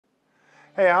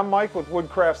Hey, I'm Mike with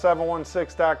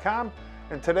Woodcraft716.com,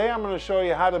 and today I'm going to show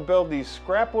you how to build these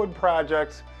scrap wood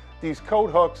projects, these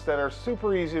coat hooks that are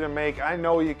super easy to make. I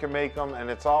know you can make them, and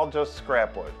it's all just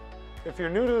scrap wood. If you're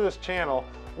new to this channel,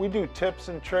 we do tips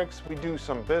and tricks, we do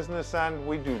some business end,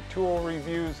 we do tool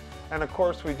reviews, and of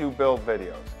course we do build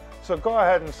videos. So go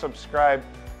ahead and subscribe,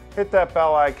 hit that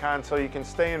bell icon so you can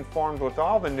stay informed with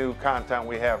all the new content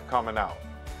we have coming out.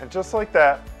 And just like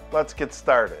that, let's get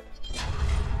started.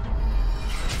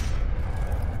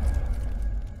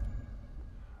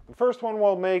 The first one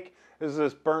we'll make is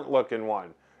this burnt looking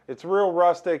one. It's real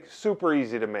rustic, super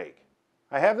easy to make.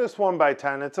 I have this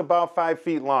 1x10, it's about 5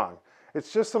 feet long.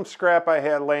 It's just some scrap I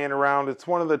had laying around. It's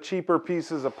one of the cheaper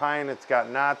pieces of pine, it's got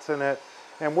knots in it,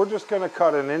 and we're just going to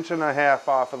cut 1.5 inches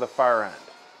off of the far end.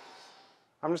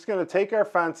 I'm just going to take our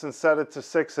fence and set it to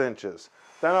 6 inches.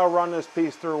 Then I'll run this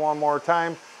piece through one more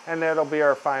time, and that'll be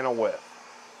our final width.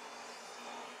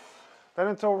 Then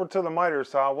it's over to the miter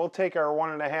saw. We'll take our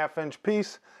 1.5 inch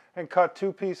piece and cut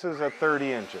 2 pieces at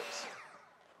 30 inches.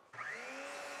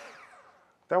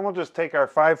 Then we'll just take our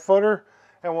 5-footer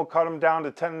and we'll cut them down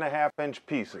to 10.5 inch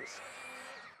pieces.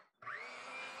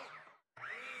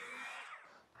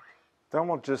 Then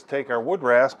we'll just take our wood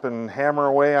rasp and hammer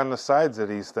away on the sides of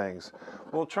these things.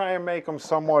 We'll try and make them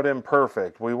somewhat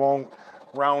imperfect. We won't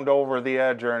round over the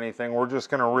edge or anything. We're just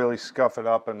going to really scuff it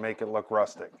up and make it look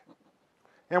rustic.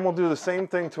 And we'll do the same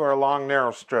thing to our long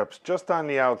narrow strips, just on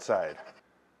the outside.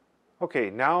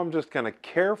 Okay, now I'm just going to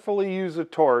carefully use a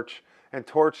torch and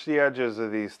torch the edges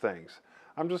of these things.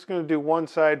 I'm just going to do one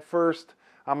side first.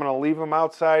 I'm going to leave them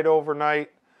outside overnight,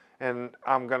 and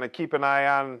I'm going to keep an eye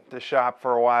on the shop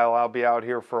for a while. I'll be out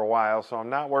here for a while, so I'm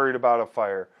not worried about a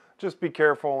fire. Just be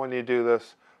careful when you do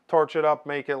this. Torch it up,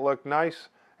 make it look nice,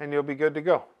 and you'll be good to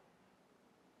go.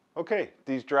 Okay,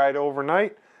 these dried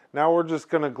overnight. Now we're just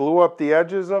going to glue up the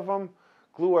edges of them,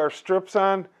 glue our strips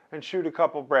on, and shoot a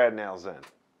couple brad nails in.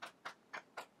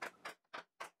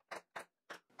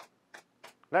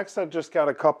 Next, I just got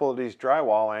a couple of these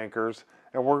drywall anchors,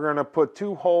 and we're going to put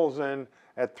 2 holes in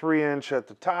at 3 inch at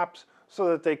the tops so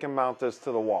that they can mount this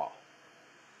to the wall.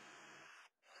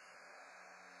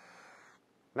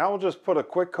 Now we'll just put a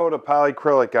quick coat of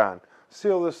polyacrylic on.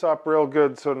 Seal this up real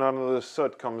good so none of the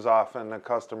soot comes off in the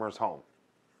customer's home.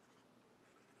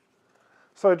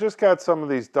 So I just got some of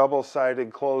these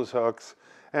double-sided clothes hooks,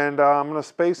 and I'm going to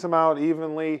space them out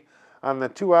evenly on the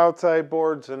 2 outside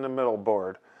boards and the middle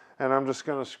board. And I'm just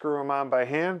going to screw them on by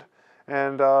hand,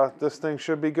 and this thing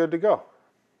should be good to go.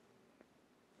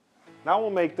 Now we'll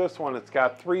make this one. It's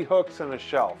got 3 hooks and a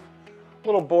shelf.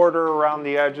 Little border around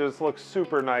the edges, looks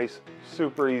super nice,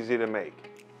 super easy to make.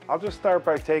 I'll just start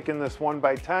by taking this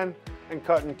 1x10 and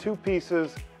cutting 2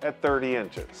 pieces at 30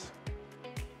 inches.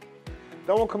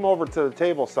 Then we'll come over to the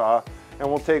table saw and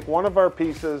we'll take one of our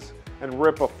pieces and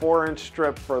rip a 4-inch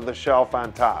strip for the shelf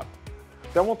on top.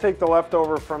 Then we'll take the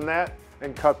leftover from that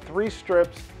and cut 3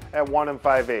 strips at 1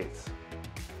 5/8.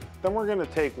 Then we're going to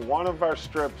take one of our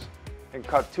strips and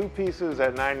cut 2 pieces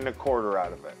at 9 1/4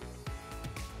 out of it.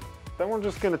 Then we're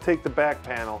just going to take the back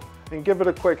panel and give it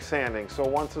a quick sanding, so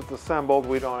once it's assembled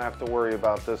we don't have to worry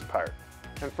about this part.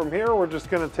 And from here we're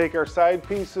just going to take our side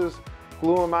pieces,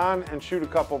 glue them on, and shoot a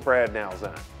couple brad nails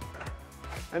in it.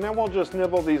 And then we'll just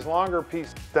nibble these longer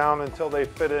pieces down until they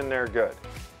fit in there good.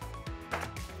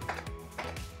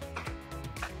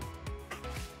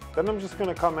 Then I'm just going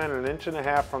to come in 1.5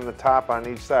 inches from the top on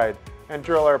each side and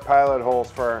drill our pilot holes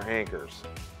for our anchors.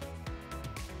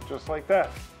 Just like that.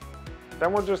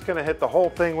 Then we're just going to hit the whole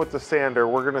thing with the sander.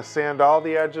 We're going to sand all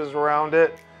the edges around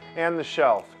it and the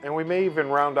shelf. And we may even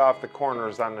round off the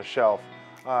corners on the shelf,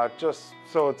 just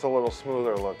so it's a little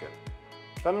smoother looking.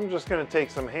 Then I'm just going to take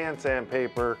some hand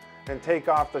sandpaper and take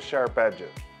off the sharp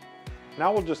edges.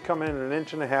 Now we'll just come in 1.5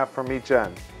 inches from each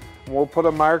end. And we'll put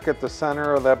a mark at the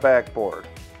center of that backboard.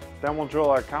 Then we'll drill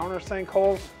our countersink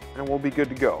holes and we'll be good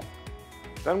to go.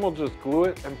 Then we'll just glue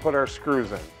it and put our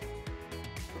screws in.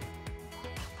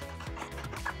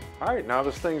 Alright, now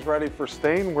this thing's ready for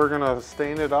stain. We're going to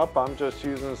stain it up. I'm just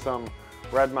using some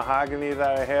red mahogany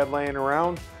that I had laying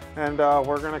around, and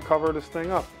we're going to cover this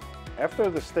thing up. After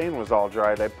the stain was all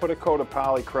dried, I put a coat of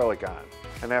polyacrylic on.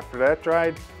 And after that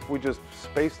dried, we just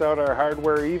spaced out our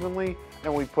hardware evenly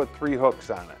and we put 3 hooks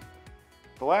on it.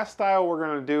 The last style we're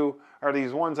going to do are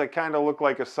these ones that kind of look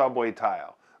like a subway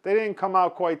tile. They didn't come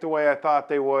out quite the way I thought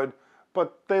they would,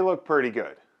 but they look pretty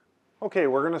good. Okay,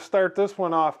 we're going to start this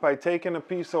one off by taking a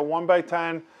piece of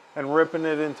 1x10 and ripping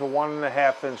it into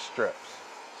 1.5 inch strips.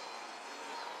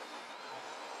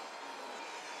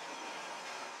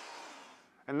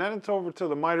 And then it's over to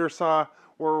the miter saw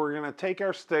where we're going to take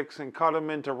our sticks and cut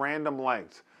them into random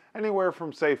lengths. anywhere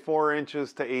from say 4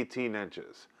 inches to 18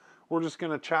 inches. We're just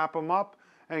going to chop them up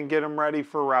and get them ready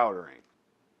for routering.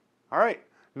 Alright,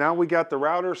 now we got the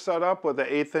router set up with an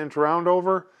 1/8 inch round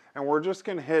over, and we're just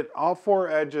going to hit all 4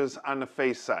 edges on the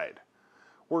face side.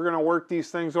 We're going to work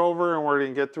these things over and we're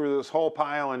going to get through this whole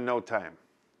pile in no time.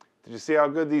 Did you see how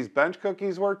good these bench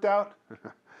cookies worked out?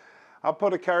 I'll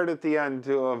put a card at the end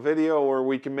to a video where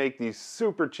we can make these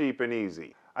super cheap and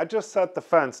easy. I just set the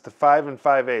fence to 5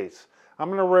 5/8. I'm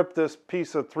going to rip this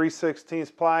piece of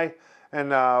 3/16 ply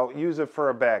and use it for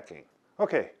a backing.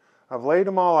 Okay, I've laid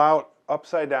them all out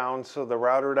upside down so the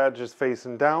routed edge is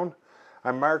facing down.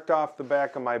 I marked off the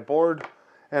back of my board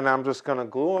and I'm just going to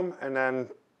glue them and then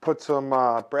put some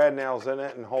brad nails in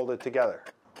it and hold it together.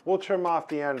 We'll trim off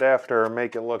the end after and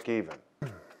make it look even.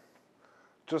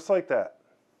 Just like that.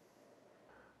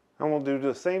 And we'll do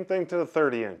the same thing to the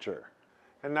 30 incher.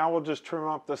 And now we'll just trim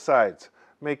up the sides,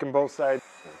 making both sides.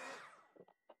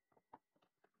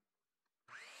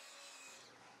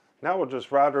 Now we'll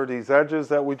just router these edges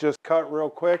that we just cut real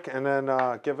quick and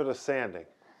then give it a sanding.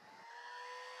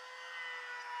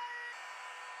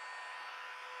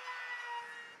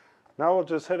 Now we'll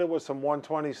just hit it with some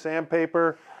 120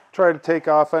 sandpaper, try to take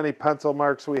off any pencil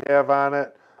marks we have on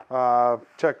it,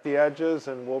 check the edges,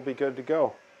 and we'll be good to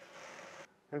go.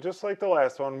 And just like the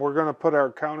last one, we're going to put our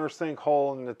countersink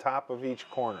hole in the top of each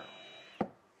corner.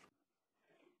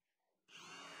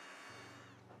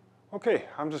 Okay,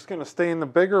 I'm just going to stain the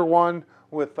bigger one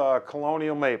with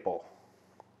Colonial Maple.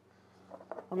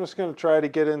 I'm just going to try to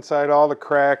get inside all the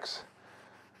cracks,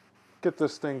 get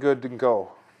this thing good to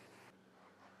go.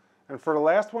 And for the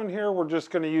last one here, we're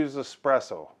just going to use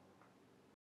espresso.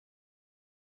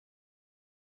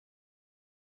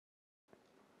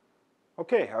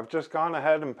 Okay, I've just gone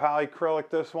ahead and polyacrylic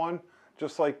this one,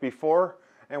 just like before,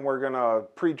 and we're going to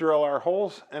pre-drill our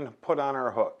holes and put on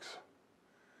our hooks.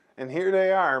 And here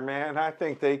they are, man. I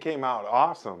think they came out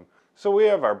awesome. So we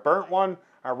have our burnt one,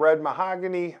 our red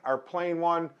mahogany, our plain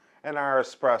one, and our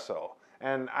espresso.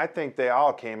 And I think they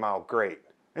all came out great.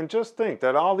 And just think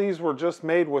that all these were just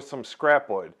made with some scrap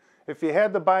wood. If you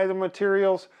had to buy the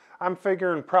materials, I'm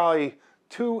figuring probably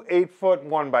 2 8-foot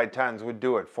 1x10s would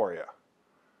do it for you.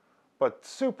 But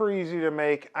super easy to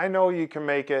make. I know you can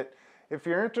make it. If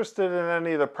you're interested in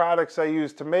any of the products I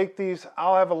use to make these,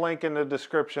 I'll have a link in the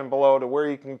description below to where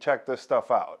you can check this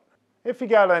stuff out. If you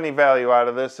got any value out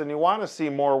of this and you want to see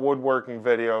more woodworking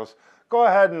videos, go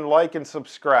ahead and like and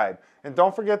subscribe. And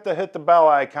don't forget to hit the bell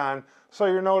icon so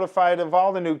you're notified of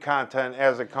all the new content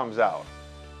as it comes out.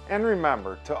 And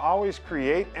remember to always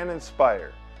create and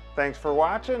inspire. Thanks for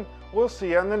watching. We'll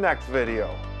see you in the next video.